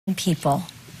people?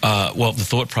 Well, the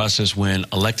thought process when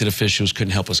elected officials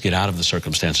couldn't help us get out of the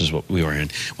circumstances we were in,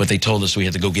 what they told us we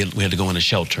had to go in a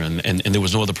shelter, and there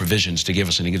was no other provisions to give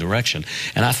us any direction.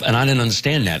 And I didn't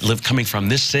understand that, coming from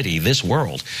this city, this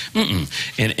world, and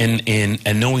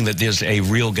knowing that there's a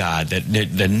real God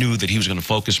that knew that he was going to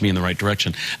focus me in the right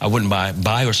direction. I wouldn't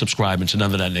buy or subscribe into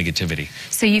none of that negativity.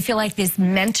 So you feel like these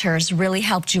mentors really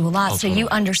helped you a lot. So you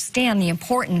understand the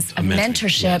importance of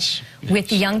mentorship with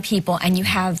the young people, and you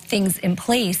have things in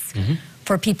place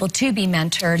for people to be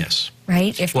mentored. Yes.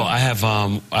 Right? Well,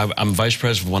 I'm vice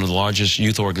president of one of the largest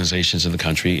youth organizations in the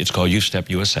country. It's called Youth Step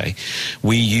USA.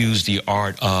 We use the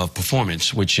art of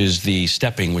performance, which is the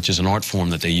stepping, which is an art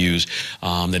form that they use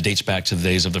that dates back to the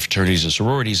days of the fraternities and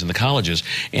sororities and the colleges.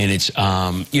 And it's,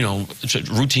 you know, it's a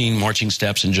routine marching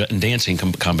steps and dancing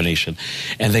combination.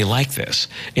 And they like this.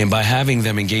 And by having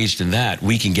them engaged in that,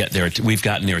 we've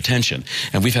gotten their attention.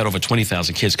 And we've had over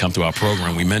 20,000 kids come through our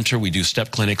program. We mentor, we do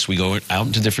step clinics, we go out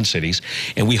into different cities,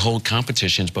 and we hold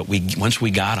competitions, but once we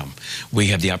got them, we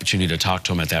have the opportunity to talk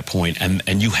to them at that point,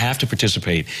 and you have to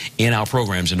participate in our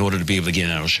programs in order to be able to get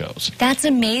in our shows. That's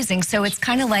amazing. So it's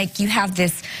kind of like you have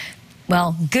this,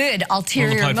 well, good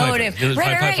ulterior motive.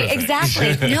 Right,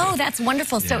 exactly. No, that's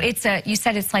wonderful. So it's you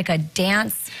said it's like a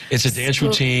dance. It's a dance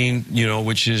routine, you know,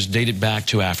 which is dated back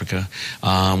to Africa,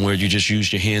 where you just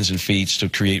use your hands and feet to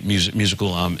create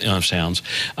musical sounds,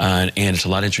 and it's a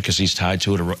lot of intricacies tied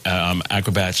to it,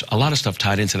 acrobats, a lot of stuff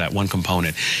tied into that one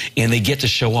component, and they get to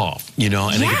show off, you know,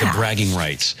 and they get the bragging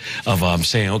rights of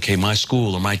saying, okay, my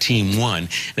school or my team won.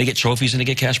 They get trophies and they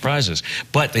get cash prizes,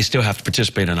 but they still have to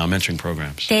participate in our mentoring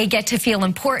programs. They get to feel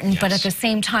important, but at the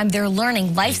same time, they're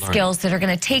learning life skills that are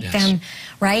going to take them,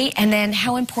 right? And then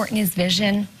how important is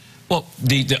vision? Well,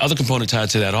 the other component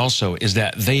tied to that also is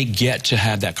that they get to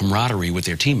have that camaraderie with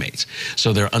their teammates.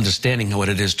 So they're understanding what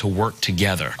it is to work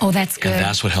together. Oh, that's good. And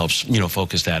that's what helps, you know,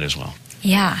 focus that as well.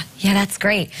 Yeah, that's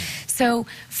great. So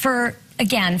for,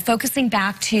 again, focusing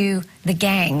back to the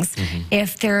gangs,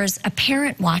 if there's a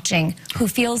parent watching who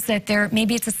feels that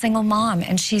maybe it's a single mom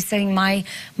and she's saying, my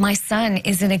son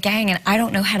is in a gang and I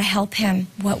don't know how to help him,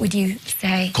 what would you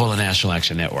say? Call the National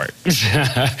Action Network.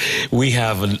 We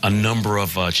have a number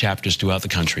of chapters throughout the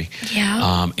country.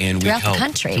 And throughout the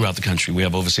country? Throughout the country. We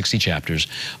have over 60 chapters.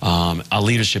 Our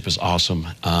leadership is awesome.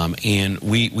 And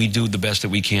we do the best that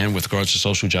we can with regards to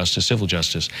social justice, civil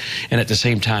justice, and at the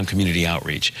same time, community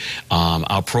outreach.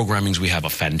 Our programmings, we have a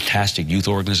fantastic youth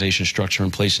organization structure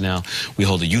in place now. We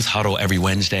hold a youth huddle every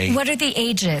Wednesday. What are the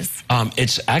ages?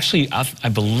 It's actually, I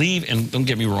believe, and don't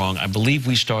get me wrong, I believe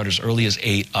we start as early as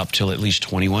 8 up till at least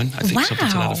 21, I think, something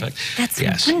to that effect.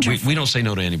 That's wonderful. We don't say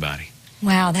no to anybody.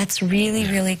 Wow, that's really,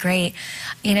 really great.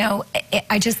 You know,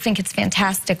 I just think it's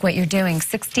fantastic what you're doing.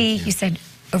 60, you said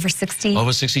over 60?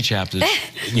 Over 60 chapters.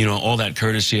 You know, all that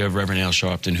courtesy of Reverend Al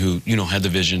Sharpton, who, you know, had the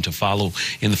vision to follow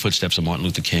in the footsteps of Martin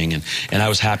Luther King. And I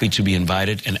was happy to be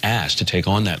invited and asked to take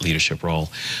on that leadership role.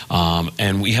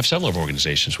 And we have several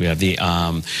organizations. We have the,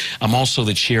 I'm also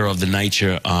the chair of the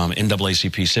NYCHA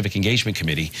NAACP Civic Engagement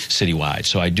Committee citywide.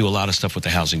 So I do a lot of stuff with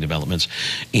the housing developments.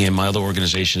 And my other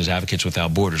organization is Advocates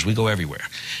Without Borders. We go everywhere.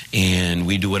 And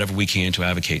we do whatever we can to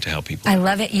advocate to help people. I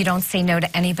love it. You don't say no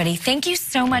to anybody. Thank you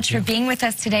so much for being with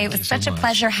us today. It was such a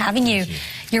pleasure having you.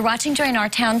 You're watching Joy in Our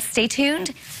Town. Stay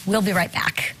tuned. We'll be right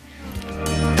back.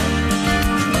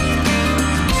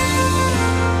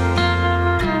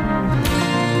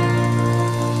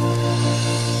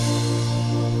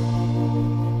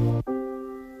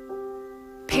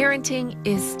 Parenting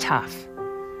is tough.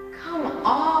 Come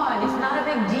on, it's not a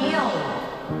big deal.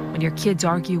 When your kids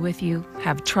argue with you,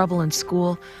 have trouble in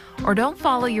school, or don't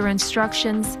follow your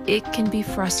instructions, it can be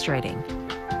frustrating.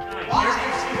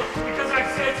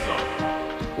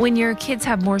 When your kids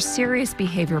have more serious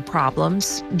behavior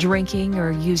problems, drinking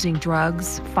or using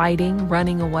drugs, fighting,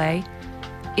 running away,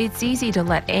 it's easy to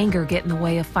let anger get in the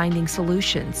way of finding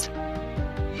solutions.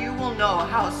 You will know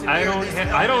how severe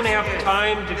I don't have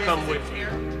time to come with you.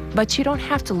 But you don't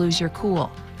have to lose your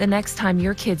cool. The next time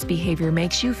your kid's behavior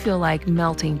makes you feel like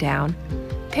melting down,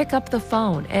 pick up the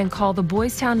phone and call the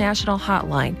Boys Town National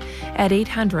Hotline at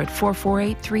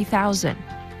 800-448-3000.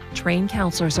 Trained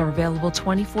counselors are available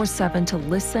 24/7 to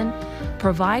listen,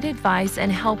 provide advice, and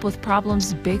help with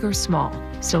problems big or small,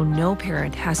 so no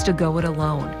parent has to go it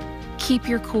alone. Keep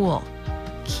your cool,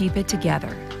 keep it together,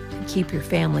 and keep your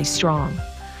family strong.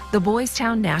 The Boys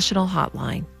Town National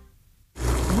Hotline.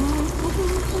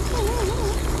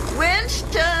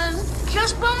 Winston,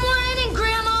 just one more inning,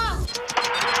 Grandma.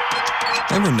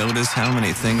 Ever notice how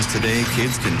many things today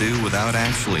kids can do without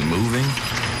actually moving?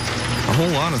 A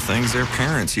whole lot of things their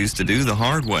parents used to do the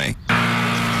hard way.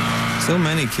 So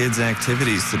many kids'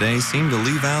 activities today seem to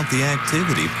leave out the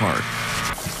activity part,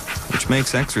 which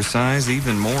makes exercise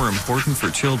even more important for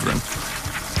children.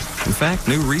 In fact,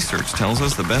 new research tells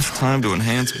us the best time to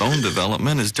enhance bone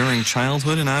development is during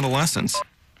childhood and adolescence.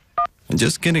 And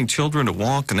just getting children to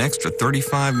walk an extra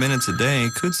 35 minutes a day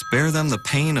could spare them the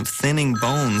pain of thinning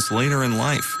bones later in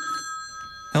life.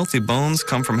 Healthy bones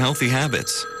come from healthy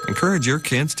habits. Encourage your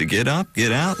kids to get up,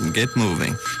 get out, and get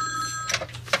moving.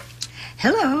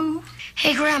 Hello.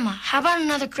 Hey, Grandma, how about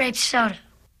another grape soda?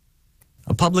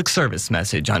 A public service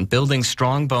message on building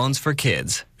strong bones for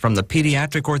kids from the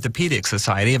Pediatric Orthopedic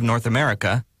Society of North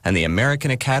America and the American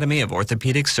Academy of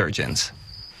Orthopedic Surgeons.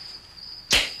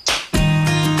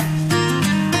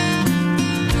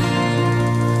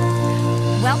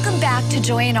 Welcome back to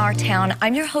Joy in Our Town.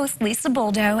 I'm your host, Lisa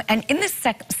Boldo, and in this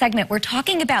segment, we're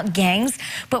talking about gangs,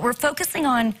 but we're focusing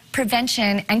on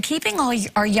prevention and keeping all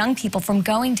our young people from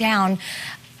going down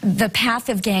the path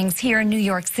of gangs here in New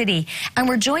York City. And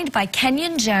we're joined by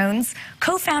Kenyon Jones,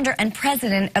 co-founder and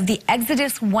president of the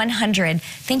Exodus 100.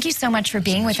 Thank you so much for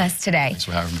being with us today. Thanks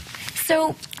for having me.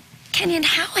 So, Kenyon,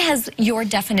 how has your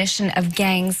definition of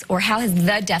gangs, or how has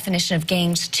the definition of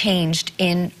gangs changed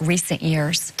in recent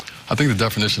years? I think the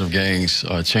definition of gangs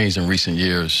changed in recent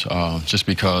years just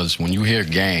because when you hear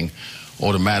gang,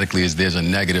 automatically there's a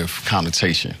negative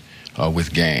connotation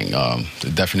with gang. The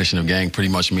definition of gang pretty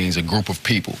much means a group of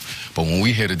people. But when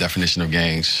we hear the definition of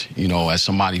gangs, you know, as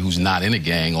somebody who's not in a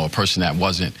gang or a person that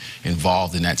wasn't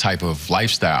involved in that type of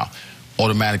lifestyle,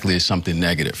 automatically it's something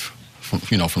negative,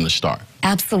 from the start.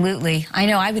 Absolutely. I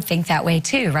know I would think that way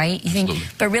too, right? You think,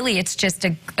 but really it's just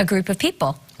a group of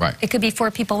people. Right. It could be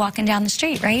 4 people walking down the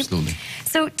street, right? Absolutely.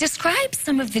 So describe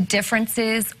some of the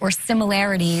differences or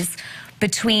similarities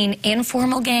between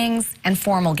informal gangs and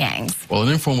formal gangs. Well, an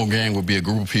informal gang would be a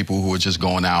group of people who are just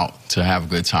going out to have a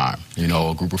good time. You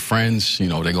know, a group of friends, you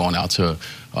know, they're going out to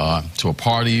a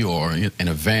party or an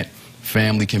event.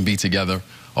 Family can be together.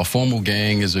 A formal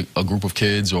gang is a group of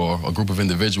kids or a group of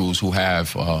individuals who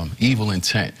have evil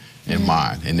intent in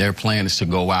mind, and their plan is to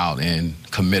go out and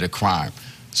commit a crime,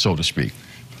 so to speak.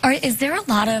 Is there a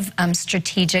lot of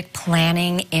strategic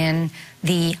planning in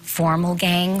the formal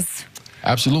gangs?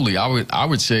 Absolutely. I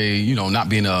would say, you know, not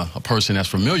being a person that's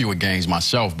familiar with gangs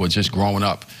myself, but just growing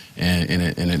up in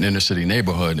an inner city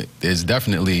neighborhood, there's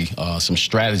definitely some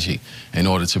strategy in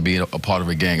order to be a part of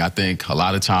a gang. I think a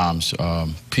lot of times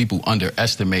people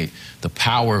underestimate the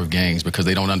power of gangs because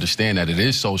they don't understand that it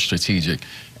is so strategic.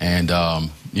 And,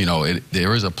 you know,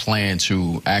 there is a plan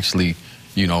to actually,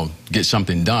 you know, get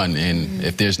something done. And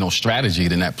if there's no strategy,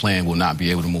 then that plan will not be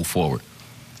able to move forward.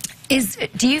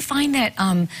 Do you find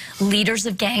that leaders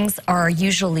of gangs are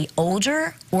usually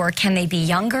older, or can they be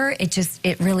younger?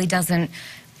 It really doesn't,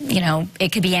 you know,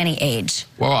 it could be any age.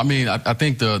 Well, I mean, I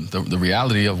think the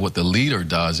reality of what the leader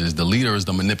does is the leader is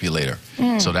the manipulator.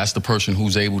 So that's the person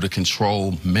who's able to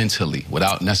control mentally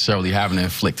without necessarily having to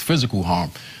inflict physical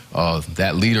harm.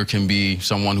 That leader can be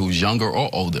someone who's younger or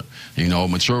older. You know,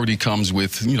 maturity comes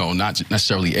with, you know, not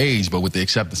necessarily age, but with the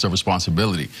acceptance of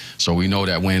responsibility. So we know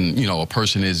that when, you know, a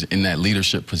person is in that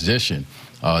leadership position,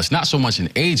 it's not so much an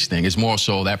age thing. It's more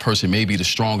so that person may be the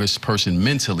strongest person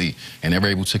mentally, and they're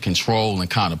able to control and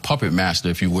kind of puppet master,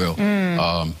 if you will,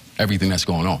 everything that's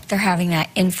going on. They're having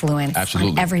that influence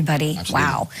on everybody. Absolutely.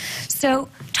 Wow. So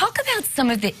talk about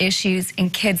some of the issues in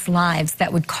kids' lives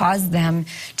that would cause them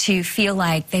to feel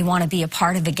like they want to be a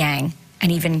part of a gang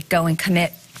and even go and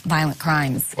commit violent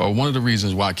crimes. Well, one of the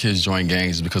reasons why kids join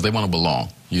gangs is because they want to belong.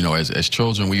 You know, as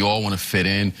children, we all want to fit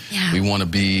in. Yeah. We want to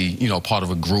be, you know, part of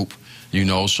a group. You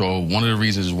know, so one of the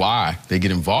reasons why they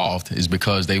get involved is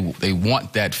because they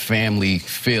want that family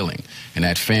feeling and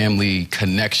that family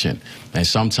connection. And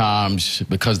sometimes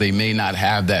because they may not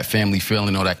have that family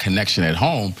feeling or that connection at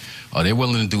home, they're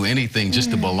willing to do anything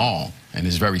just to belong. And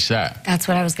it's very sad. That's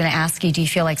what I was going to ask you. Do you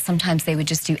feel like sometimes they would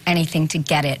just do anything to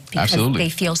get it because they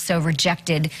feel so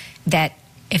rejected that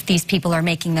if these people are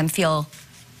making them feel,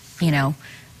 you know,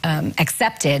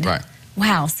 accepted? Right.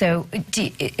 Wow. So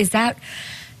is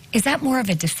that more of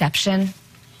a deception?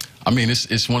 I mean,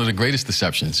 it's one of the greatest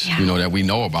deceptions, you know, that we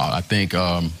know about. I think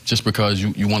just because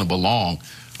you want to belong,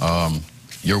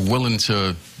 you're willing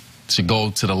to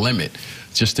go to the limit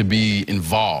just to be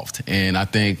involved. And I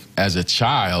think as a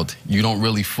child, you don't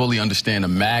really fully understand the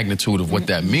magnitude of what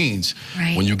that means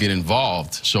when you get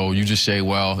involved. So you just say,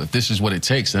 well, if this is what it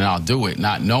takes, then I'll do it,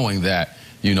 not knowing that,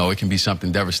 you know, it can be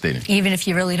something devastating. Even if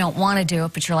you really don't want to do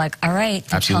it, but you're like, all right.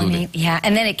 Absolutely. Yeah,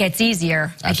 and then it gets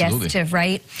easier, Absolutely. I guess,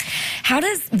 right? How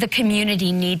does the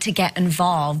community need to get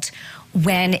involved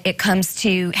when it comes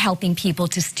to helping people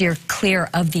to steer clear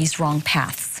of these wrong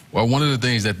paths? Well, one of the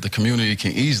things that the community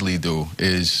can easily do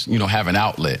is, have an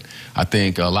outlet. I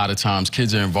think a lot of times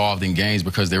kids are involved in games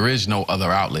because there is no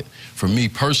other outlet. For me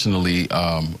personally,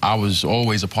 I was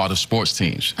always a part of sports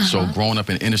teams. So growing up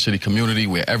in an inner city community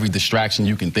where every distraction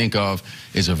you can think of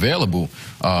is available,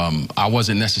 I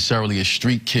wasn't necessarily a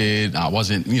street kid. I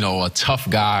wasn't, a tough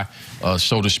guy,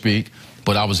 so to speak.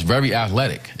 But I was very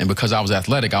athletic, and because I was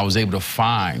athletic, I was able to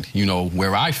find,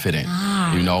 where I fit in,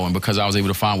 and because I was able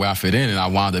to find where I fit in, and I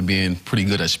wound up being pretty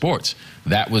good at sports.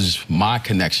 That was my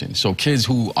connection. So kids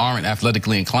who aren't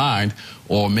athletically inclined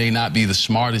or may not be the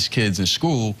smartest kids in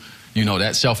school,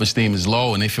 that self-esteem is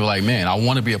low, and they feel like, man, I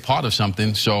want to be a part of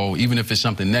something, so even if it's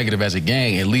something negative as a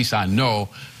gang, at least I know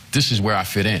this is where I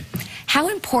fit in. How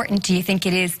important do you think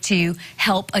it is to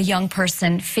help a young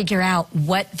person figure out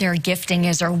what their gifting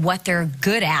is or what they're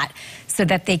good at so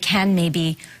that they can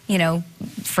maybe,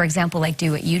 for example, like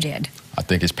do what you did? I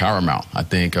think it's paramount. I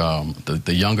think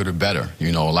the younger the better.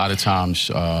 A lot of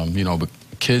times,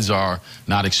 kids are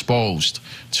not exposed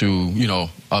to,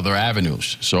 other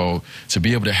avenues. So to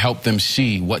be able to help them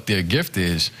see what their gift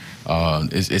is,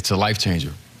 it's a life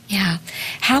changer. Yeah.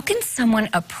 How can someone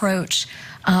approach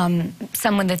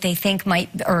someone that they think might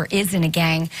or is in a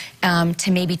gang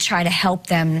to maybe try to help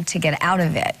them to get out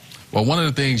of it? Well, one of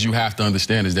the things you have to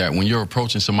understand is that when you're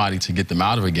approaching somebody to get them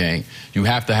out of a gang, you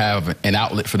have to have an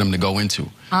outlet for them to go into.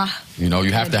 You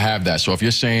have to have that. So if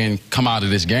you're saying, come out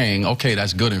of this gang, okay,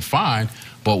 that's good and fine,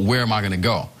 but where am I going to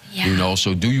go? Yeah.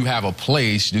 So do you have a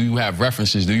place? Do you have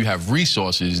references? Do you have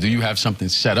resources? Do you have something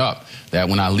set up that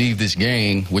when I leave this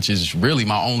gang, which is really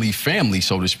my only family,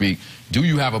 so to speak, do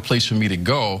you have a place for me to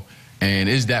go? And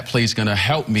is that place going to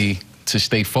help me to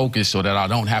stay focused so that I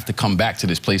don't have to come back to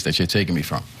this place that you're taking me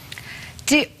from?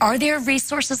 Are there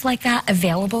resources like that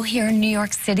available here in New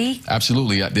York City?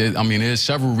 Absolutely. There's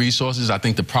several resources. I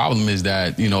think the problem is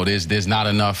that, there's not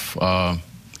enough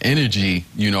energy,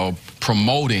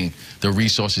 promoting the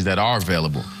resources that are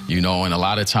available, and a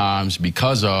lot of times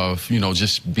because of,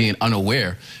 just being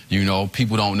unaware,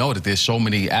 people don't know that there's so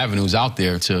many avenues out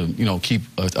there to, keep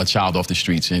a child off the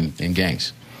streets in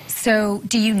gangs. So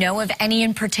do you know of any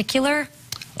in particular?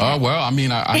 Well,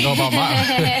 I know about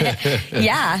my...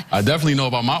 Yeah. I definitely know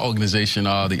about my organization,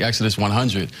 the Exodus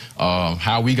 100.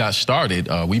 How we got started,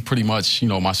 we pretty much,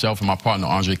 myself and my partner,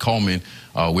 Andre Coleman,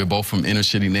 we're both from inner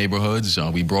city neighborhoods.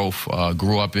 We both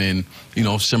grew up in,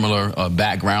 similar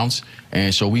backgrounds.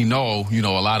 And so we know, a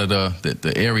lot of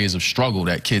the areas of struggle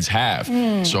that kids have.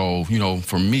 So,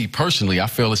 for me personally, I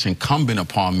feel it's incumbent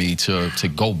upon me to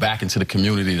go back into the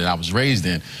community that I was raised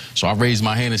in. So I raised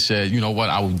my hand and said, you know what,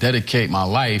 I will dedicate my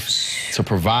life to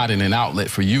providing an outlet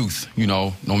for youth,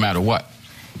 no matter what.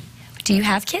 Do you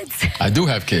have kids? I do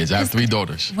have kids. I have 3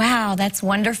 daughters. Wow, that's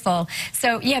wonderful.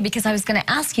 So, yeah, because I was going to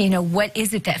ask you, what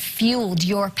is it that fueled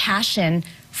your passion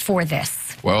for this?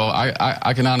 Well,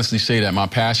 I can honestly say that my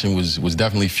passion was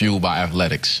definitely fueled by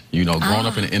athletics. Growing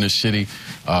up in the inner city,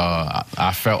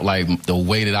 I felt like the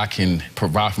way that I can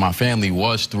provide for my family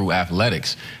was through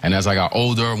athletics. And as I got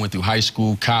older, went through high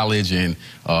school, college, and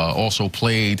also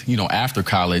played, after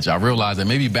college, I realized that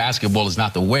maybe basketball is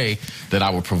not the way that I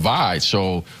would provide.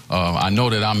 So I know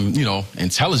that I'm,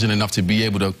 intelligent enough to be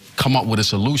able to come up with a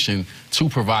solution to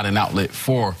provide an outlet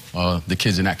for the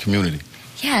kids in that community.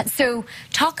 Yeah, so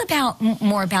talk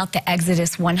more about the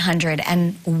Exodus 100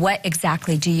 and what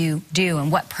exactly do you do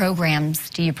and what programs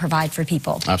do you provide for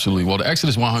people? Absolutely. Well, the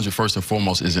Exodus 100, first and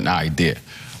foremost, is an idea.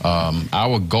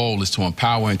 Our goal is to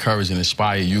empower, encourage, and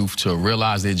inspire youth to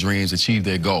realize their dreams, achieve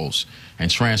their goals, and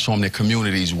transform their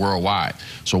communities worldwide.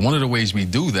 So one of the ways we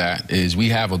do that is we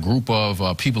have a group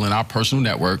of people in our personal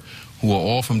network who are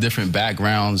all from different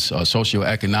backgrounds,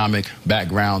 socioeconomic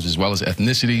backgrounds, as well as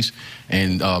ethnicities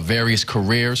and various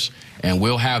careers. And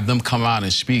we'll have them come out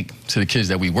and speak to the kids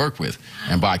that we work with.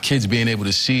 And by kids being able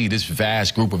to see this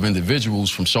vast group of individuals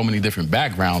from so many different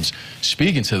backgrounds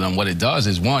speaking to them, what it does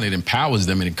is, one, it empowers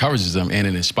them, it encourages them, and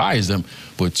it inspires them.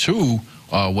 But two,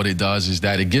 what it does is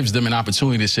that it gives them an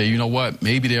opportunity to say, you know what,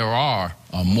 maybe there are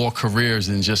more careers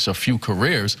than just a few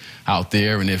careers out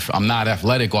there. And if I'm not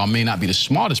athletic or I may not be the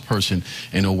smartest person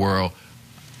in the world,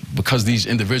 because these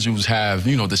individuals have,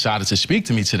 decided to speak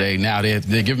to me today, now they're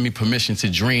giving me permission to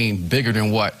dream bigger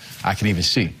than what I can even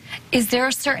see. Is there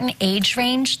a certain age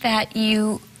range that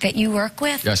you work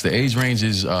with? Yes, the age range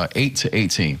is 8 to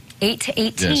 18. 8 to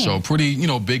 18. Yeah, so pretty, you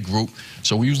know, big group.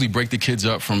 So we usually break the kids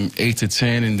up from 8 to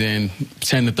 10, and then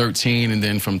 10 to 13, and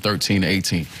then from 13 to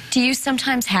 18. Do you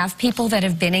sometimes have people that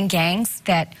have been in gangs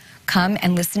that come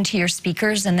and listen to your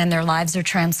speakers and then their lives are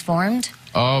transformed?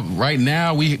 Right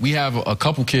now, we have a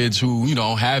couple kids who, you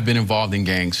know, have been involved in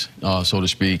gangs, so to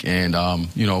speak. And,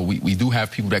 you know, we do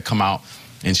have people that come out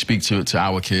and speak to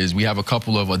our kids. We have a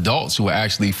couple of adults who are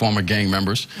actually former gang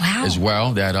members as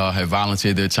well that have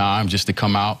volunteered their time just to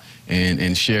come out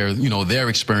and share, you know, their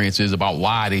experiences about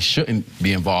why they shouldn't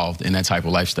be involved in that type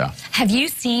of lifestyle. Have you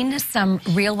seen some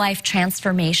real-life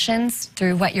transformations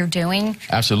through what you're doing?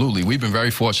 Absolutely. We've been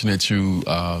very fortunate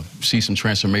to see some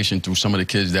transformation through some of the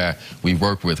kids that we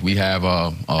work with. We have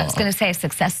I was going to say a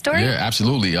success story? Yeah,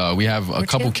 absolutely. We have a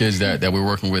couple kids that we're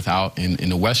working with out in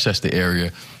the Westchester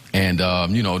area. And,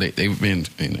 you know, they've been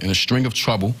in a string of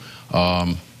trouble,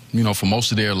 you know, for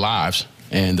most of their lives.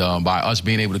 And by us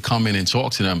being able to come in and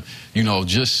talk to them, you know,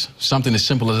 just something as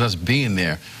simple as us being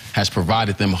there has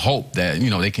provided them hope that, you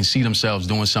know, they can see themselves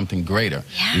doing something greater,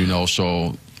 you know.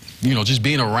 So, you know, just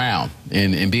being around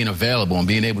and being available and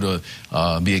being able to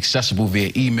be accessible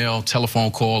via email,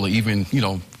 telephone call, or even, you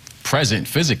know, present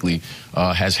physically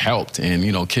has helped. And,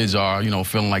 you know, kids are, you know,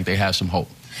 feeling like they have some hope.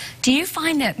 Do you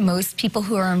find that most people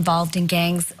who are involved in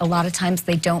gangs, a lot of times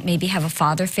they don't maybe have a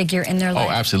father figure in their life?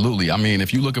 Oh, absolutely. I mean,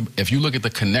 if you look at the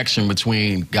connection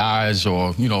between guys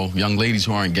or, you know, young ladies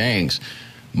who are in gangs,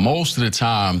 most of the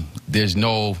time there's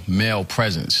no male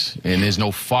presence and there's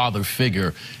no father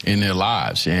figure in their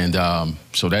lives. And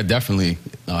so that definitely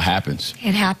happens.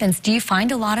 It happens. Do you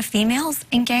find a lot of females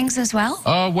in gangs as well?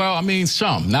 Well, I mean,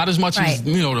 some. Not as much as,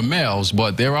 you know, the males,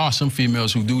 but there are some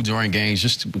females who do join gangs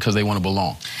just because they want to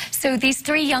belong. So these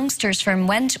 3 youngsters from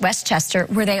Westchester,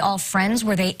 were they all friends?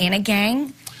 Were they in a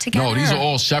gang together? No, these are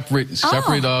all separate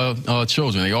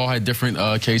children. They all had different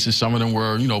cases. Some of them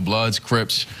were, you know, Bloods,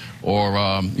 Crips, or,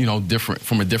 you know,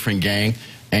 from a different gang.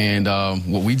 And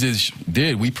what we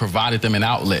did, we provided them an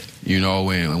outlet, you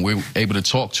know, and we were able to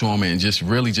talk to them and just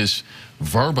really just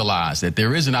verbalize that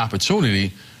there is an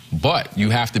opportunity, but you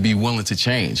have to be willing to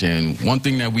change. And one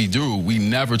thing that we do, we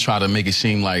never try to make it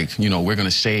seem like, you know, we're going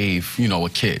to save, you know, a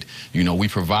kid. You know, we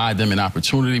provide them an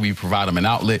opportunity, we provide them an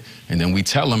outlet, and then we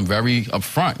tell them very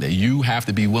upfront that you have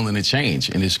to be willing to change.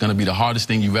 And it's going to be the hardest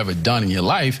thing you've ever done in your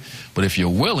life, but if you're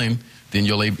willing, then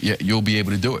you'll be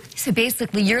able to do it. So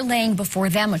basically, you're laying before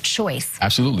them a choice.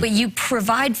 Absolutely. But you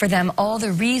provide for them all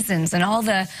the reasons and all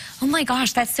the, oh my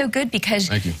gosh, that's so good,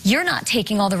 because you're not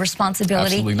taking all the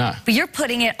responsibility. Absolutely not. But you're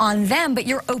putting it on them, but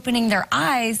you're opening their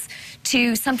eyes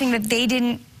to something that they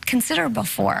didn't consider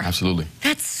before. Absolutely.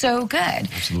 That's so good.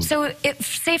 Absolutely. So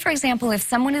say, for example, if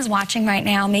someone is watching right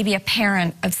now, maybe a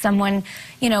parent of someone,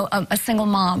 you know, a single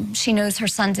mom, she knows her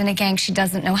son's in a gang, she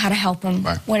doesn't know how to help him.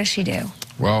 What does she do?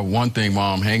 Well, one thing,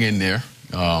 Mom, hang in there,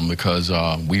 because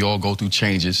we all go through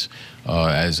changes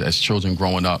as children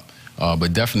growing up.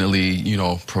 But definitely, you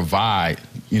know, provide,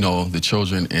 you know, the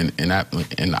children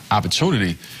an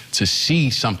opportunity to see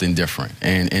something different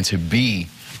and to be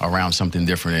around something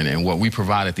different. And what we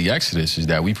provide at the Exodus is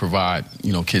that we provide,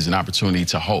 you know, kids an opportunity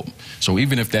to hope. So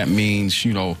even if that means,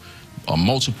 you know,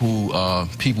 multiple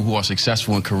people who are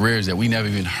successful in careers that we never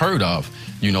even heard of,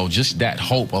 you know, just that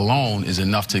hope alone is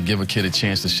enough to give a kid a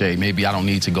chance to say, maybe I don't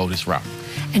need to go this route.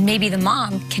 And maybe the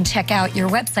mom can check out your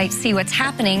website, see what's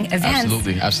happening, events.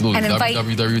 Absolutely, absolutely.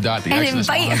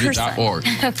 www.theexodus100.org.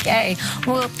 Okay.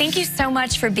 Well, thank you so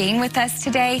much for being with us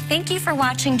today. Thank you for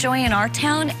watching Joy in Our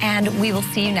Town, and we will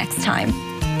see you next time.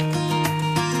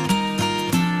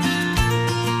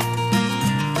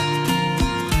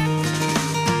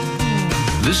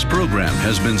 This program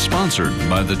has been sponsored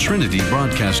by the Trinity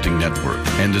Broadcasting Network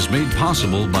and is made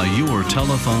possible by your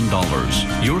telethon dollars.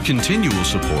 Your continual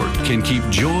support can keep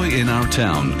Joy in Our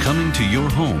Town coming to your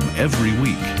home every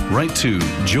week. Write to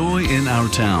Joy in Our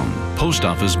Town, Post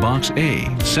Office Box A,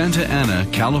 Santa Ana,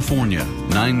 California,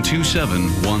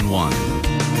 92711.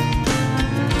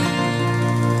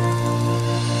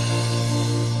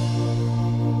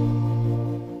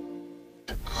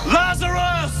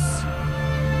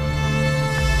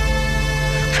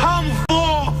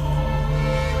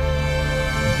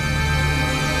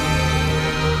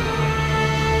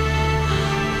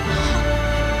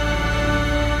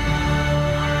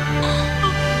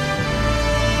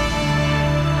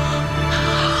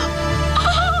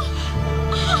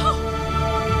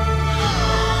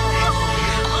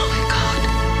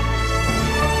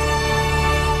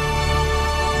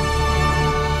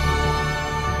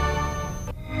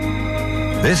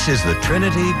 This is the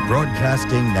Trinity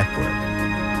Broadcasting Network.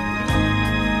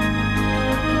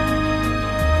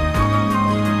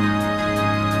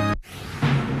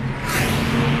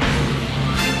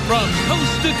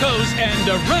 coast and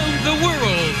around the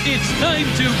world. It's time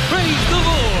to praise the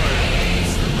Lord.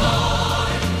 Praise the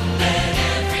Lord. Let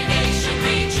every nation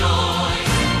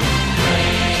rejoice.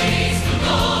 Praise the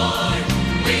Lord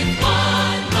with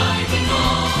one mighty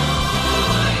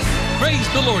voice. Praise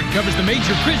the Lord covers the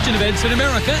major Christian events in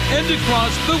America and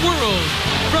across the world.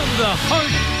 From the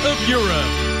heart of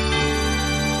Europe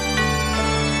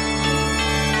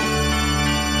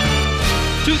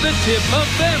to the tip of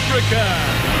Africa.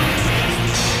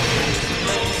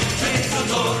 Praise the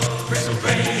Lord.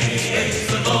 Praise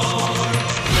the Lord.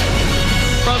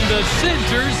 From the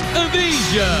centers of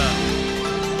Asia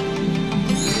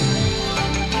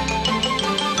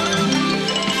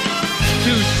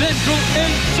to Central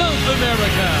and South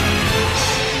America.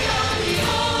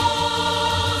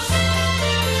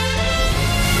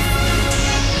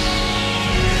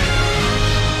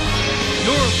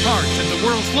 You're part of the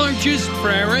world's largest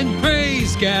prayer and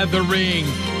praise gathering.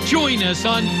 Join us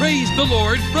on Praise the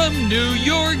Lord from New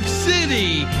York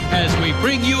City as we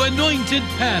bring you anointed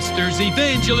pastors,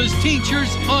 evangelists, teachers,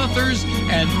 authors,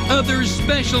 and other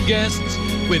special guests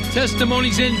with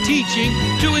testimonies and teaching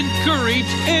to encourage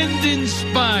and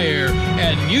inspire,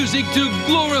 and music to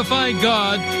glorify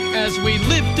God as we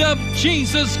lift up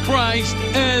Jesus Christ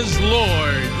as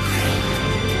Lord.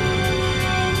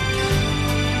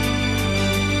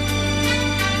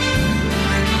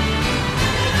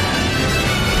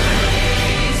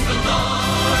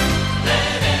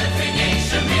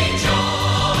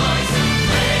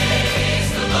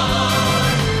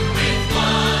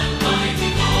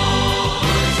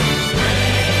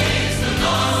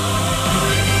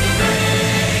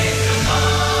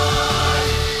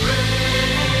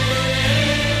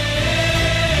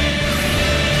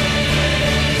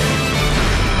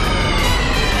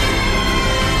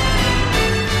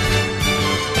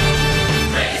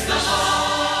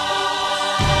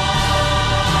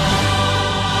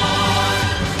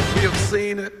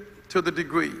 To the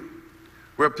degree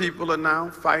where people are now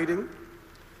fighting,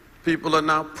 people are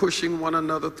now pushing one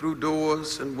another through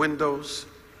doors and windows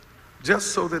just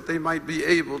so that they might be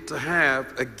able to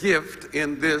have a gift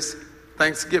in this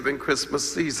Thanksgiving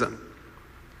Christmas season.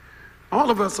 All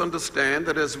of us understand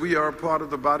that as we are a part of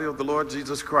the body of the Lord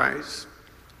Jesus Christ,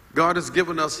 God has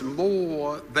given us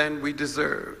more than we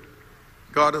deserve.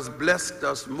 God has blessed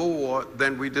us more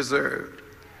than we deserve.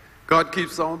 God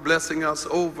keeps on blessing us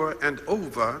over and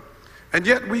over, and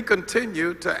yet we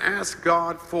continue to ask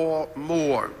God for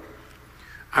more.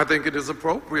 I think it is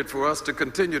appropriate for us to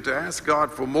continue to ask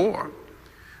God for more.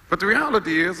 But the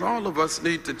reality is all of us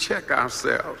need to check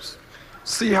ourselves,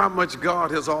 see how much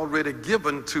God has already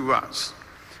given to us.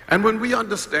 And when we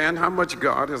understand how much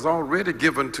God has already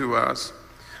given to us,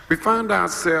 we find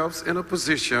ourselves in a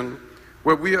position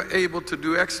where we are able to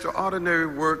do extraordinary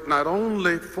work not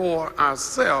only for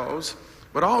ourselves,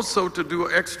 but also to do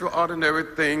extraordinary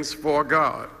things for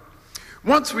God.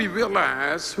 Once we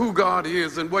realize who God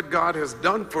is and what God has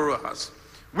done for us,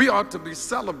 we ought to be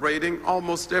celebrating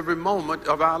almost every moment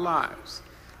of our lives.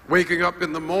 Waking up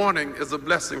in the morning is a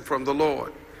blessing from the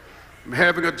Lord.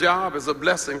 Having a job is a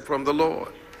blessing from the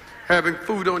Lord. Having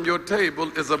food on your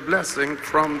table is a blessing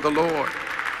from the Lord.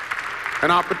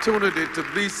 An opportunity to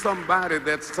be somebody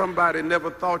that somebody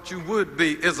never thought you would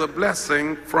be is a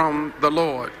blessing from the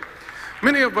Lord.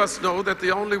 Many of us know that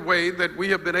the only way that we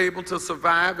have been able to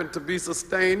survive and to be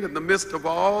sustained in the midst of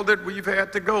all that we've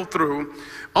had to go through,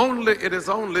 it is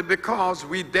only because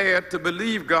we dared to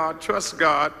believe God, trust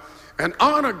God, and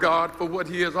honor God for what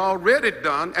he has already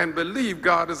done, and believe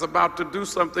God is about to do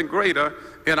something greater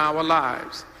in our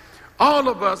lives. All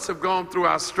of us have gone through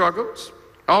our struggles.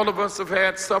 All of us have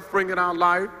had suffering in our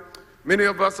life. Many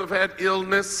of us have had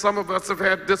illness. Some of us have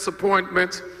had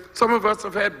disappointments. Some of us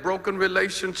have had broken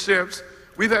relationships.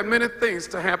 We've had many things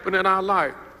to happen in our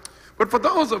life. But for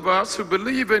those of us who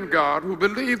believe in God, who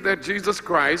believe that Jesus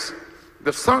Christ,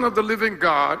 the Son of the living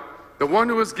God, the one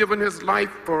who has given his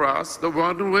life for us, the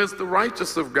one who is the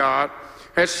righteous of God,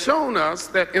 has shown us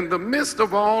that in the midst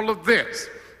of all of this,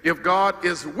 if God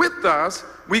is with us,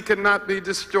 we cannot be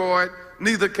destroyed,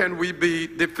 neither can we be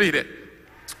defeated.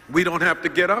 We don't have to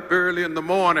get up early in the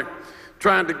morning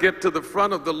trying to get to the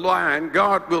front of the line.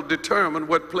 God will determine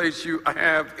what place you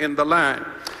have in the line.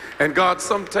 And God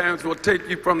sometimes will take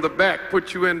you from the back,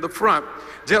 put you in the front,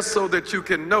 just so that you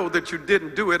can know that you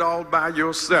didn't do it all by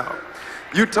yourself.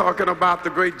 You're talking about the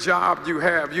great job you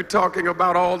have. You're talking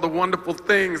about all the wonderful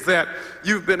things that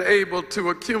you've been able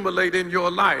to accumulate in your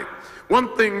life.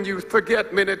 One thing you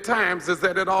forget many times is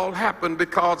that it all happened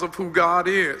because of who God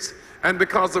is and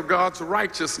because of God's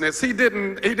righteousness. He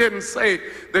didn't say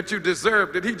that you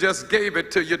deserved it. He just gave it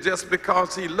to you just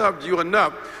because he loved you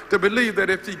enough to believe that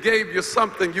if he gave you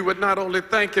something, you would not only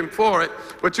thank him for it,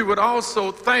 but you would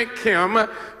also thank him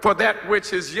for that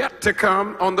which is yet to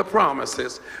come on the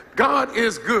promises. God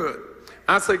is good.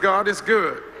 I say God is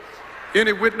good.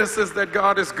 Any witnesses that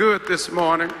God is good this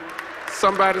morning?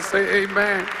 Somebody say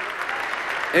amen.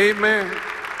 Amen.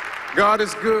 God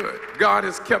is good. God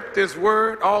has kept his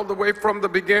word all the way from the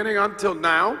beginning until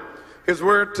now. His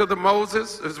word to the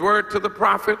Moses, his word to the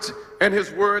prophets, and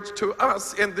his words to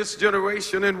us in this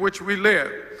generation in which we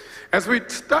live. As we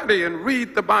study and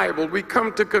read the Bible, we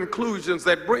come to conclusions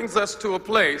that brings us to a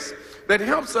place that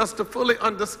helps us to fully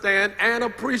understand and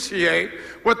appreciate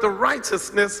what the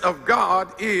righteousness of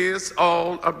God is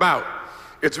all about.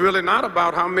 It's really not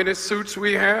about how many suits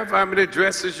we have, how many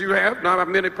dresses you have, not how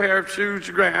many pair of shoes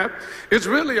you have. It's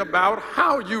really about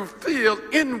how you feel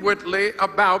inwardly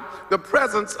about the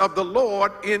presence of the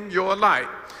Lord in your life.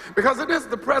 Because it is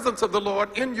the presence of the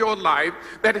Lord in your life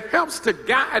that helps to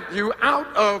guide you out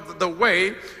of the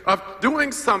way of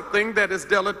doing something that is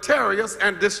deleterious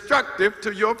and destructive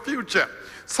to your future.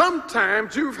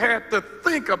 Sometimes you've had to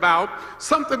think about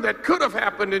something that could have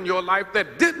happened in your life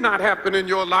that did not happen in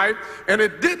your life, and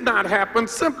it did not happen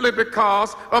simply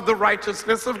because of the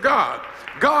righteousness of God.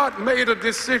 God made a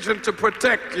decision to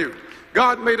protect you.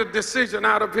 God made a decision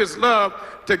out of his love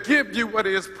to give you what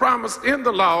he has promised in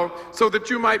the law so that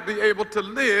you might be able to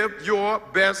live your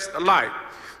best life.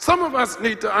 Some of us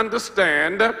need to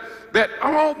understand that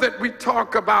all that we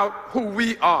talk about who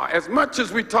we are, as much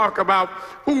as we talk about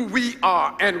who we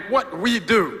are and what we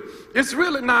do, it's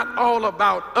really not all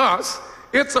about us.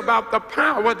 It's about the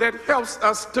power that helps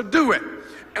us to do it.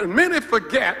 And many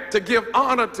forget to give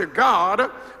honor to God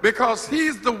because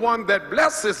he's the one that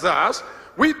blesses us.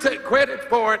 We take credit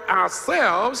for it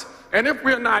ourselves, and if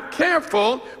we're not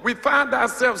careful, we find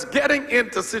ourselves getting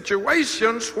into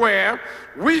situations where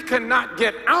we cannot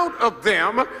get out of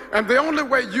them, and the only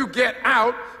way you get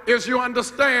out is you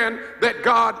understand that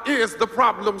God is the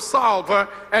problem solver,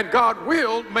 and God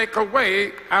will make a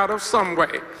way out of some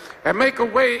way, and make a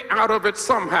way out of it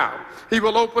somehow. He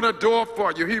will open a door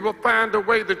for you. He will find a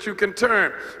way that you can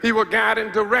turn. He will guide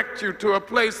and direct you to a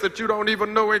place that you don't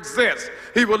even know exists.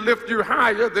 He will lift you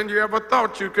higher than you ever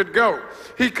thought you could go.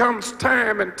 He comes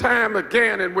time and time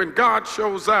again, and when God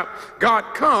shows up, God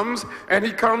comes, and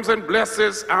he comes and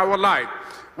blesses our life.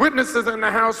 Witnesses in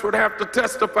the house would have to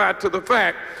testify to the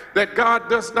fact that God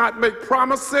does not make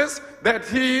promises that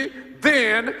he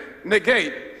then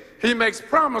negates. He makes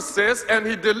promises and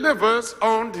he delivers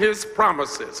on his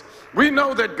promises. We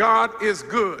know that God is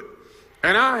good.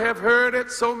 And I have heard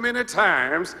it so many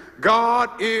times,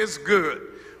 God is good.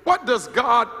 What does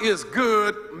God is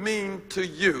good mean to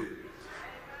you?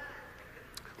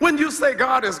 When you say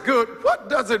God is good, what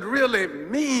does it really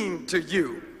mean to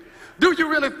you? Do you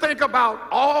really think about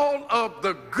all of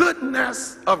the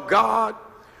goodness of God?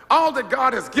 All that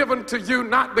God has given to you,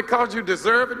 not because you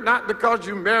deserve it, not because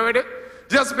you merit it,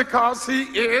 just because he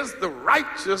is the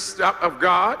righteous of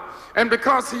God, and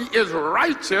because he is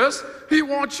righteous, he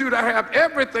wants you to have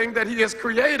everything that he has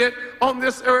created on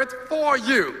this earth for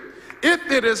you. If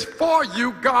it is for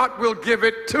you, God will give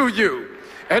it to you.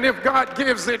 And if God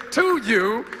gives it to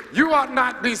you, you ought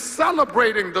not be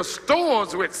celebrating the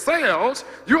stores with sales.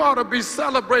 You ought to be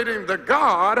celebrating the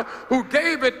God who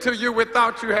gave it to you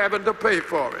without you having to pay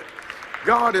for it.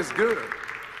 God is good.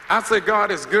 I say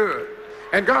God is good.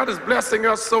 And God is blessing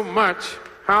us so much,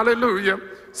 hallelujah,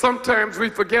 sometimes we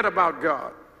forget about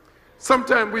God.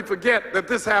 Sometimes we forget that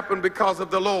this happened because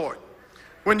of the Lord.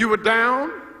 When you were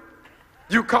down,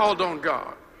 you called on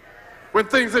God. When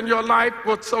things in your life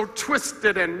were so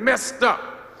twisted and messed up,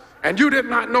 and you did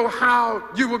not know how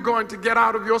you were going to get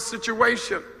out of your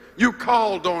situation, you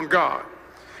called on God.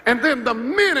 And then the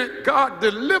minute God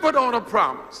delivered on a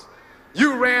promise,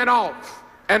 you ran off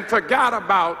and forgot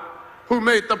about who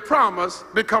made the promise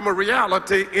become a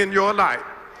reality in your life.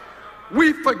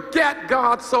 We forget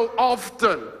God so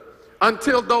often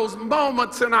until those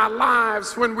moments in our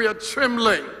lives when we are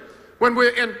trembling, when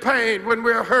we're in pain, when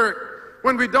we're hurt,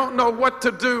 when we don't know what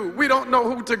to do, we don't know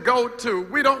who to go to,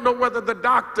 we don't know whether the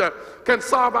doctor can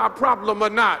solve our problem or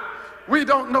not. We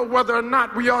don't know whether or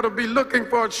not we ought to be looking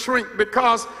for a shrink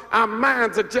because our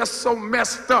minds are just so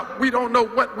messed up. We don't know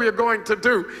what we're going to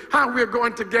do, how we're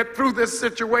going to get through this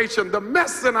situation. The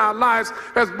mess in our lives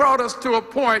has brought us to a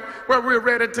point where we're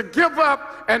ready to give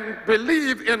up and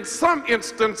believe in some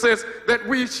instances that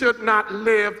we should not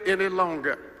live any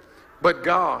longer. But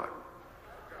God,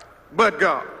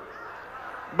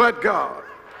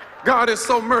 God is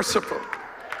so merciful.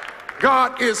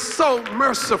 God is so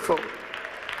merciful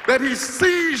that he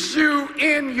sees you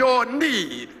in your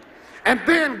need, and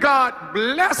then God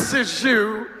blesses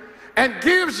you and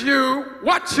gives you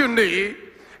what you need.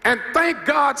 And thank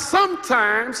God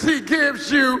sometimes he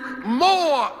gives you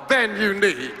more than you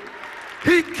need.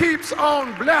 He keeps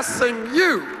on blessing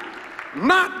you,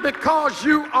 not because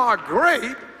you are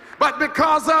great, but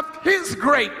because of his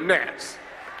greatness.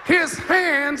 His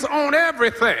hands on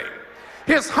everything.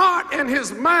 His heart and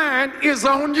his mind is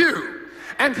on you.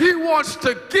 And he wants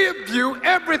to give you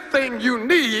everything you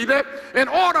need in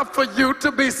order for you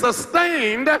to be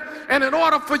sustained and in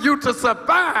order for you to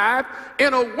survive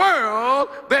in a world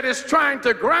that is trying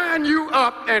to grind you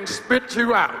up and spit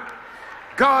you out.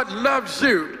 God loves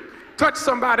you. Touch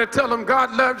somebody, tell them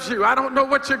God loves you. I don't know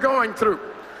what you're going through.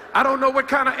 I don't know what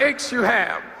kind of aches you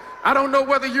have. I don't know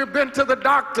whether you've been to the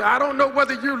doctor. I don't know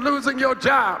whether you're losing your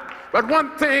job. But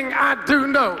one thing I do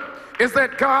know is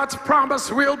that God's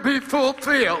promise will be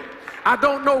fulfilled. I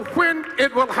don't know when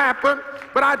it will happen,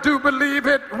 but I do believe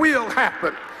it will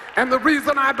happen. And the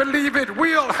reason I believe it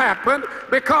will happen,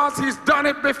 because he's done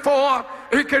it before,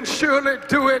 he can surely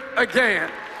do it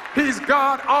again. He's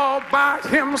God all by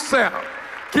himself.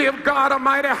 Give God a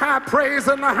mighty high praise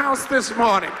in the house this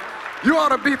morning. You ought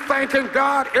to be thanking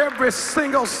God every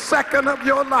single second of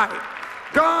your life.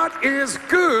 God is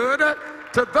good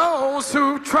to those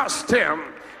who trust him.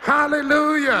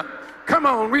 Hallelujah. Come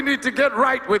on, we need to get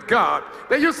right with God.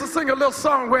 They used to sing a little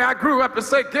song where I grew up and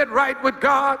say, get right with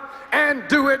God and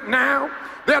do it now.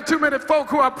 There are too many folk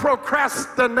who are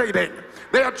procrastinating.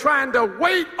 They are trying to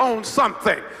wait on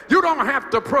something. You don't have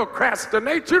to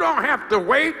procrastinate. You don't have to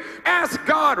wait. Ask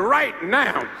God right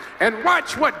now and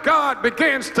watch what God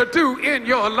begins to do in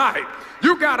your life.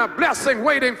 You got a blessing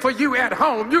waiting for you at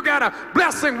home. You got a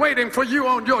blessing waiting for you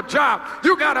on your job.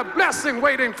 You got a blessing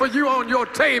waiting for you on your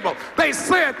table. They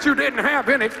said you didn't have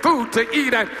any food to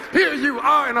eat, and here you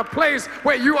are in a place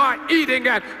where you are eating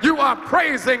and you are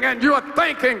praising and you are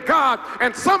thanking God,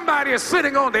 and somebody is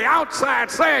sitting on the outside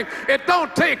saying, it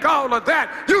don't take all of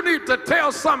that. You need to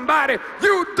tell somebody,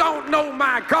 you don't know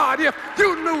my God. If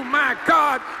you knew my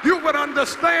God, you would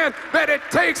understand that it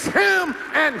takes him,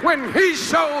 and when he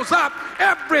shows up,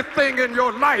 everything in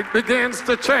your life begins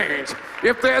to change.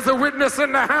 If there's a witness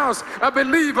in the house, a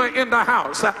believer in the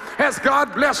house, has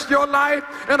God blessed your life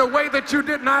in a way that you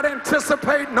did not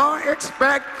anticipate nor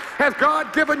expect? Has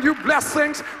God given you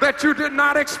blessings that you did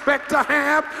not expect to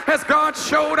have? Has God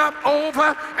showed up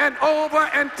over and over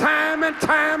and time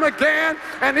again?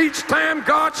 And each time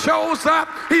God shows up,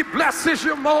 he blesses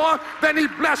you more than he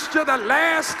blessed you the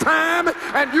last time.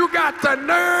 And you got the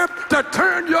nerve to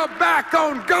turn your back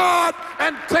on God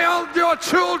and tell your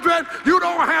children you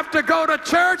don't have to go to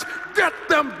church. Get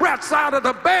them breaths out of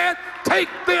the bed. Take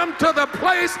them to the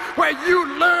place where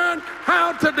you learn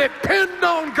how to depend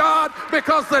on God,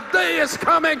 because the day is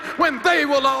coming when they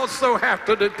will also have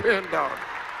to depend on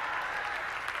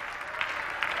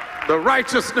the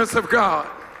righteousness of God.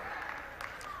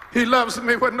 He loves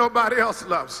me when nobody else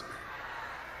loves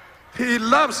me. He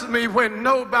loves me when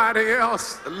nobody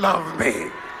else loves me.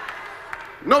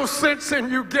 No sense in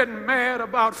you getting mad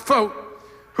about folk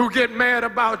who get mad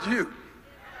about you.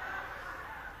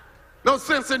 No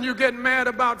sense in you getting mad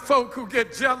about folk who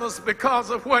get jealous because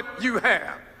of what you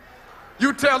have.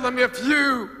 You tell them, if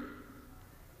you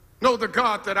know the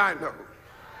God that I know,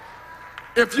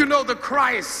 if you know the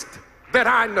Christ that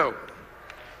I know,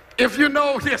 if you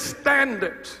know his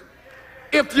standards,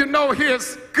 if you know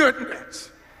his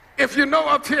goodness, if you know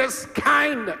of his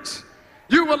kindness,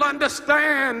 you will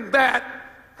understand that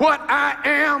what I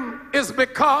am is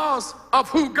because of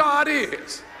who God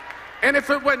is. And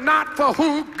if it were not for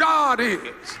who God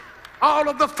is, all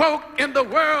of the folk in the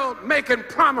world making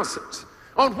promises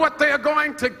on what they are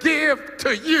going to give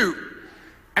to you,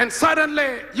 and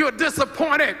suddenly you're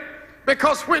disappointed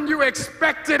because when you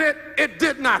expected it, it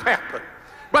did not happen.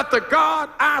 But the God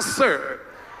I serve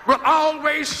will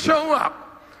always show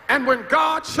up. And when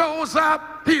God shows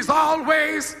up, he's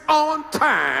always on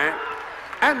time.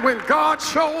 And when God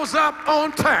shows up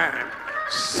on time,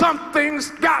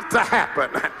 something's got to happen.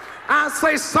 I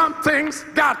say something's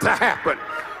got to happen.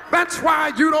 That's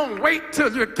why you don't wait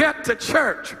till you get to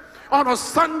church on a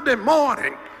Sunday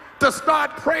morning to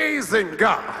start praising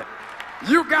God.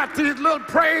 You got these little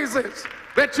praises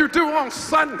that you do on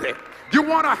Sunday. You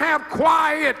want to have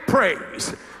quiet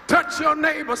praise. Touch your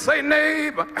neighbor, say,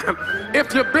 neighbor,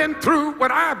 if you've been through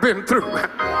what I've been through,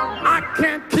 I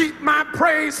can't keep my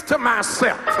praise to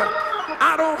myself.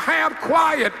 I don't have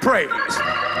quiet praise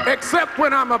except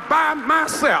when I'm by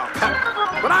myself.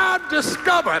 But I've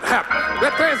discovered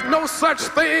that there's no such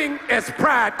thing as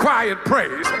quiet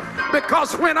praise,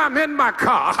 because when I'm in my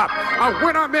car, or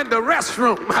when I'm in the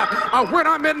restroom, or when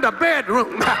I'm in the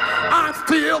bedroom, I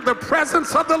feel the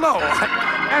presence of the Lord.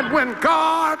 And when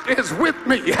God is with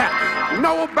me,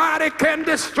 nobody can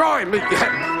destroy me.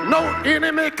 No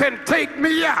enemy can take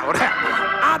me out.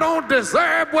 I don't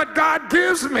deserve what God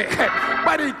gives me,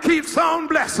 but he keeps on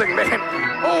blessing me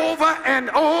over and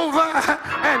over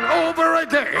and over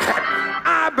again.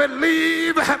 I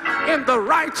believe in the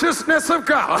righteousness of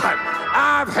God.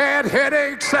 I've had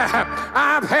headaches,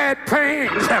 I've had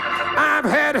pains, I've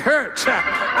had hurts,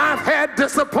 I've had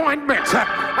disappointments,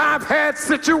 I've had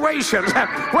situations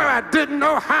where I didn't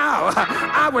know how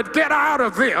I would get out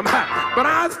of them. But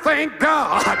I thank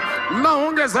God,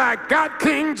 long as I got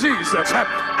King Jesus,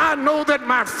 I know that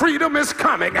my freedom is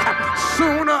coming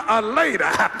sooner or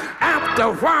later. After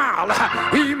a while,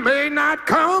 he may not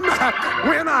come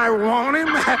when I want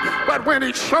him, but when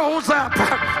he shows up,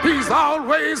 he's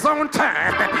always on time.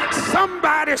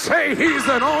 Somebody say he's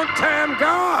an on-time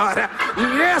God.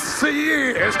 Yes, he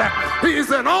is.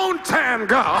 He's an on-time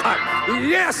God.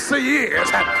 Yes, he is.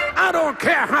 I don't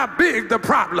care how big the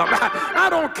problem. I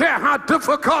don't care how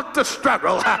difficult the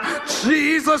struggle.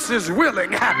 Jesus is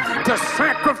willing to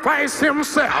sacrifice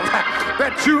himself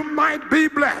that you might be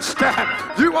blessed.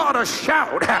 You ought to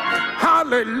shout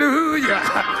hallelujah,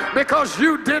 because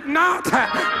you did not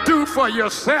do for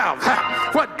yourself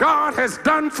what God has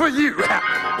done for you.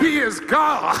 He is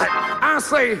God. I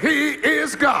say he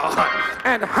is God.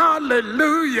 And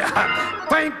hallelujah.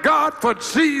 Thank God for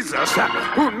Jesus,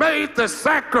 who made the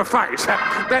sacrifice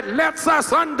that lets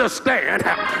us understand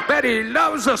that he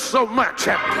loves us so much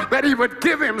that he would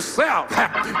give himself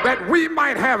that we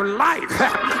might have life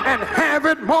and have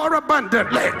it more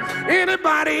abundantly.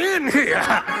 Anybody in here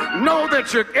know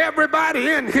that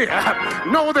everybody in here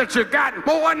know that you got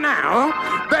more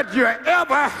now than you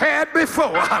ever had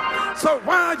before. So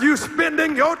why are you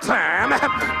spending your time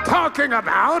talking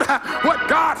about what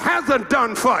God hasn't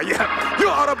done for you? You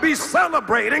ought to be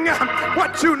celebrating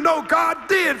what you know God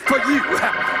did for you.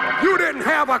 You didn't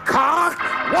have a car,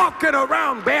 walking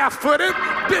around barefooted,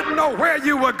 didn't know where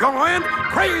you were going,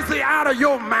 crazy out of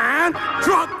your mind,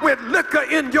 drunk with liquor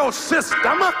in your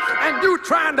system, and you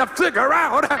trying to figure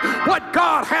out what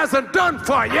God hasn't done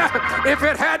for you. If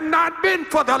it had not been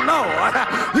for the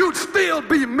Lord, you'd still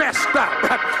be messed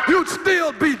up. You'd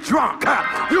still be drunk.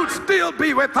 You'd still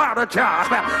be without a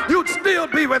job. You'd still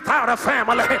be without a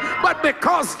family. But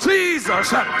because Jesus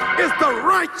is the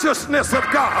righteousness of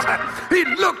God, he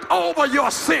looked over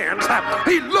your sins.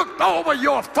 He looked over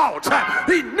your faults.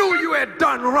 He knew you had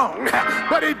done wrong,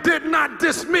 but he did not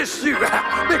dismiss you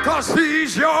because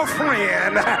he's your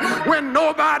friend. When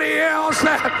nobody else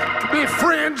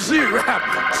befriends you,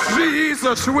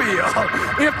 Jesus will.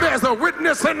 If there's a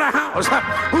witness in the house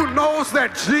who knows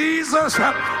that Jesus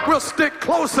will stick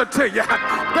closer to you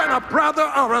than a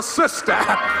brother or a sister,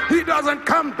 he doesn't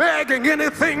come begging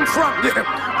anything from you.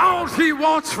 All he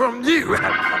wants from you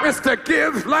is to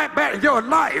give back your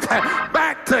life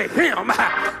back to him.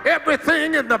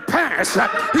 Everything in the past,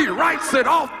 he writes it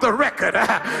off the record.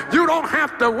 You don't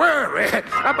have to worry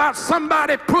about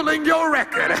somebody pulling your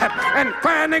record and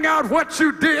finding out what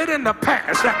you did in the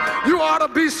past. You ought to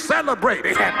be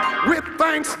celebrating with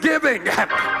thanksgiving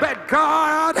that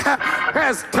God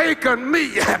has taken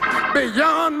me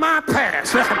beyond my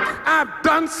past. I've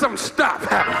done some stuff.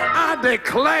 I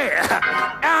declare,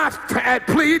 I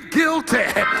plead guilty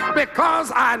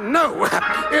because I know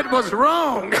it was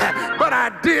wrong, but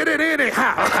I did it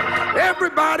anyhow.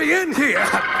 Everybody in here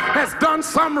has done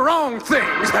some wrong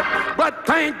things, but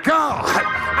thank God.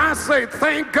 I say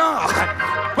thank God.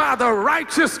 By the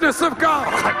righteousness of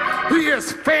God, he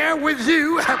is fair with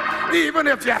you. Even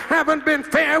if you haven't been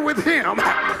fair with him,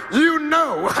 you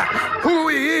know who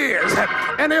he is.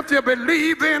 And if you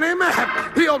believe in him,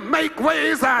 he'll make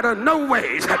ways out of no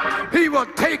ways. He will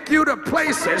take you to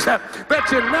places that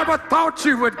you never thought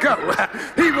you would go.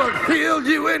 He will heal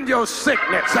you in your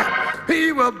sickness.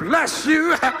 He will bless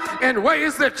you in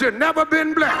ways that you've never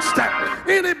been blessed.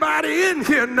 Anybody in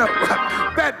here know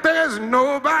that there's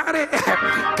nobody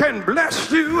can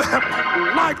bless you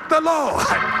like the Lord?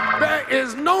 There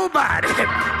is nobody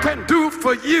can do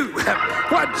for you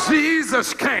what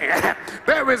Jesus can.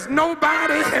 There is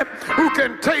nobody who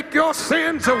can take your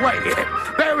sins away.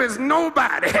 There is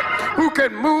nobody who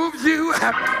can move you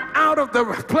out of the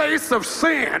place of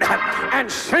sin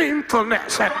and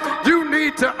shamefulness. You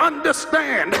need to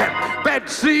understand that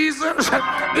Jesus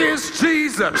is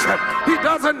Jesus. He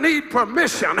doesn't need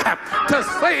permission to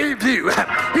save you.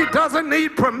 He doesn't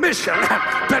need permission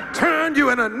to turn you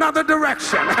in another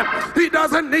direction. He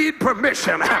doesn't need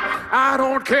permission. I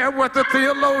don't care what the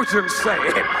theologians say.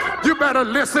 You better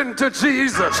listen to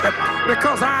Jesus,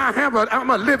 because I'm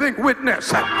a living witness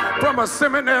from a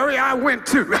seminary I went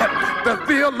to. The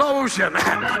theologian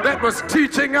that was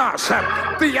teaching us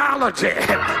theology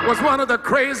was one of the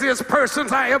craziest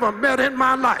persons I ever met in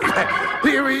my life.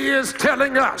 Here he is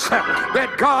telling us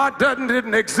that God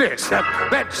didn't exist,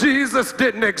 that Jesus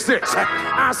didn't exist.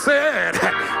 I said,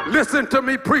 listen to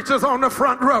me, preachers on the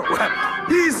front row.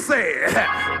 He said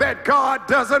that God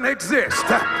doesn't exist.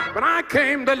 But I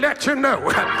came to let you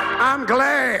know, I'm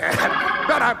glad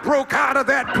that I broke out of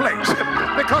that place,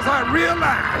 because I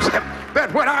realized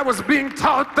that what I was being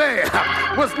taught there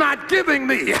was not giving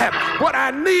me what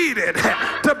I needed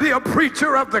to be a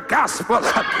preacher of the gospel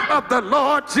of the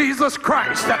Lord Jesus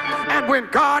Christ. And when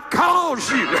God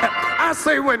calls you, I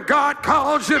say when God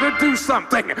calls you to do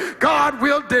something, God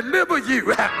will deliver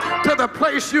you to the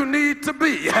place you need to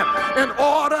be in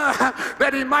order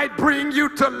that he might bring you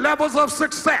to levels of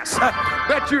success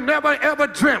that you never ever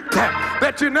dreamt,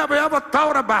 that you never ever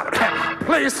thought about,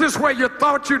 places where you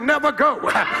thought you'd never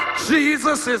go.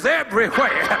 Jesus is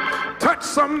everywhere. Touch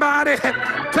somebody,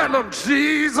 tell them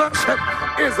Jesus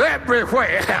is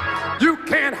everywhere. You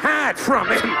can't hide from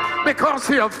him, because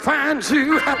he'll find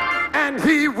you and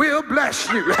he will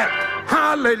bless you.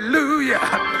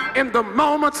 Hallelujah. In the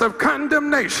moments of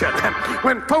condemnation,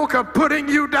 when folk are putting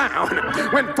you down,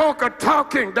 when folk are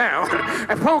talking down,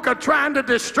 and folk are trying to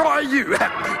destroy you,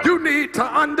 you need to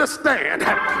understand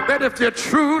that if you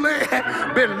truly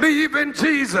believe in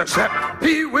Jesus,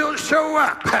 he will show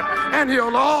up, and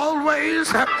he'll always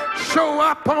show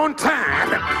up on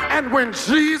time. And when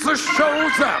Jesus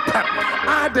shows up,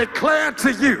 I declare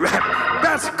to you,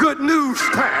 that's good news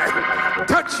time.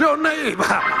 Touch your neighbor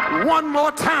one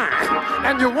more time,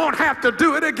 and you won't have to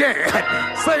do it again.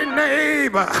 Say,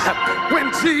 neighbor,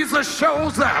 when Jesus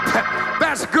shows up,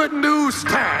 that's good news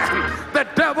time. The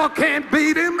devil can't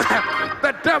beat him.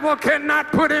 The devil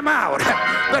cannot put him out.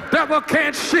 The devil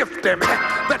can't shift him.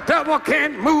 The devil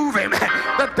can't move him.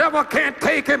 The devil can't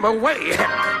take him away.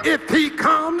 If he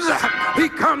comes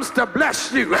to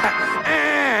bless you,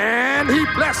 and he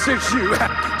blesses you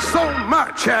so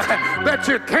much that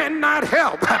you cannot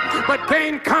help but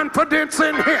gain confidence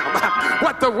in him.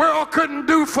 What the world couldn't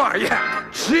do for you,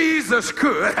 Jesus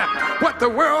could. What the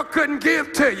world couldn't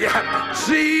give to you,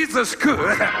 Jesus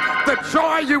could. The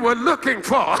joy you were looking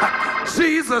for,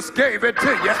 Jesus gave it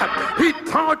to you. He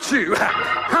taught you,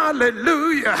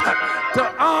 hallelujah,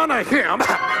 to honor him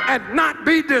and not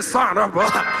be dishonorable.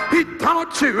 He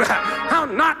taught you how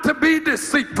not to be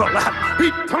deceitful.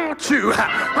 He taught you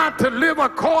how to live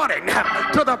according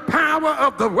to the power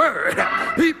of the word.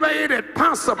 He made it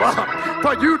possible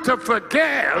for you to forgive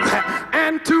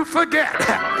and to forget.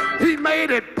 He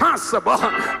made it possible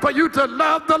for you to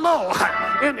love the Lord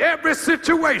in every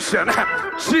situation.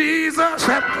 Jesus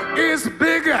is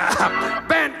bigger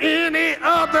than any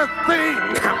other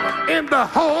thing in the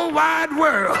whole wide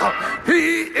world.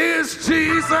 He is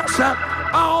Jesus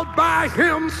all by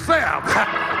himself.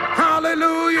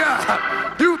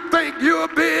 Hallelujah. You think you're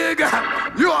big,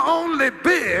 you're only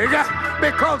big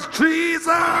because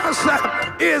Jesus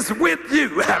is with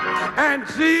you and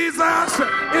Jesus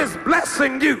is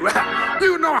blessing you.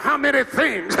 You know how many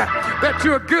things that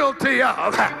you're guilty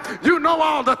of. You know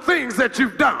all the things that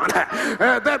you've done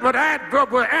that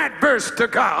were adverse to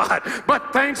God.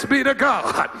 But thanks be to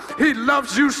God, he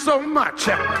loves you so much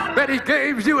that he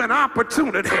gave you an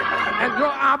opportunity. And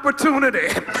your opportunity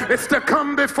is to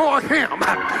come before him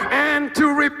and to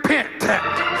repent.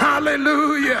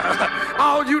 Hallelujah.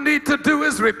 All you need to do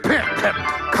is repent.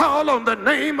 Call on the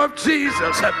name of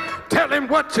Jesus. Tell him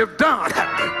what you've done.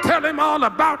 Tell him all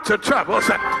about your troubles.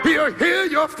 He'll hear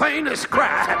your faintest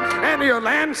cry and he'll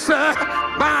answer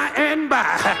by and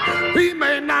by. He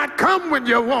may not come when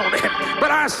you want him,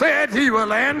 but I said he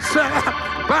will answer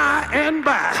by and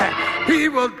by. He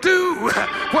will do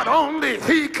what only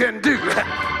he can do.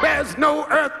 There's no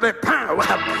earthly power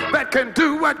that can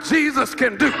do what Jesus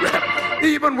can do.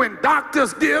 Even when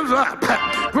doctors give up,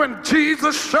 when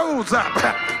Jesus shows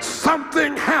up,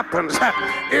 something happens.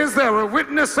 Is there a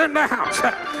witness in the house?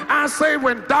 I say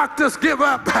when doctors give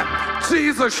up,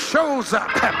 Jesus shows up,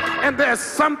 and there's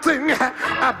something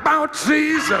about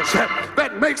Jesus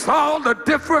that makes all the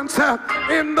difference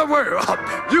in the world.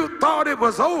 You thought it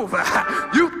was over.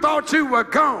 You thought you were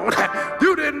gone.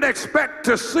 You didn't expect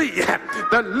to see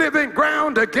the living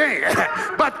ground again.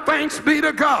 But thanks be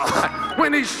to God,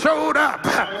 when he showed up,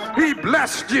 he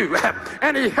blessed you,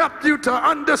 and he helped you to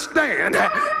understand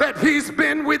that he's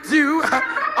been with you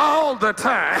all the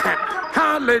time.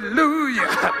 Hallelujah.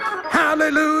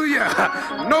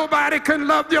 Hallelujah. Nobody can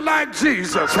love you like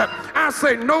Jesus. I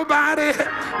say nobody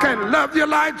can love you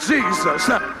like Jesus.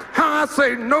 I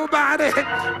say nobody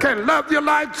can love you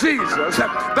like Jesus.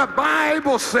 The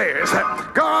Bible says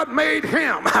God made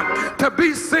him to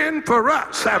be sin for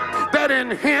us, that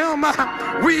in him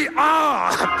we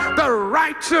are the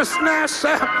righteousness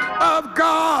of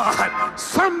God.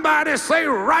 Somebody say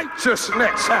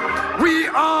righteousness. We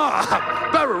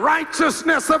are the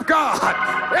righteousness of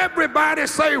God. Everybody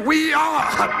say we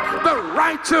are the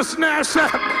righteousness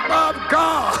of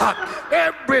God.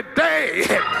 Every day,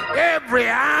 every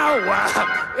hour,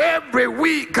 every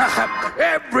week,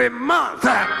 every month,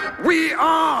 we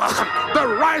are the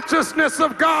righteousness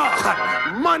of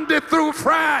God. Monday through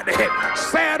Friday,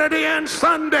 Saturday and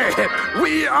Sunday,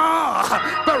 we are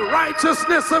the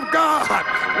righteousness of God.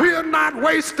 We are not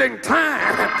wasting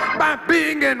time by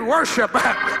being in worship,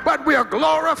 but we are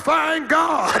glorifying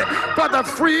God for the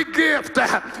free gift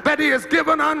that he has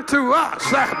given unto us.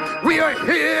 We are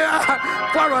here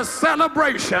for a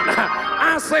celebration.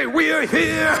 I say we are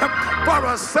here for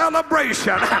a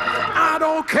celebration. I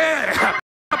don't care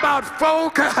about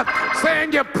folk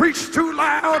saying you preach too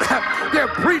loud, you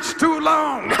preach too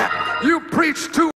long, you preach too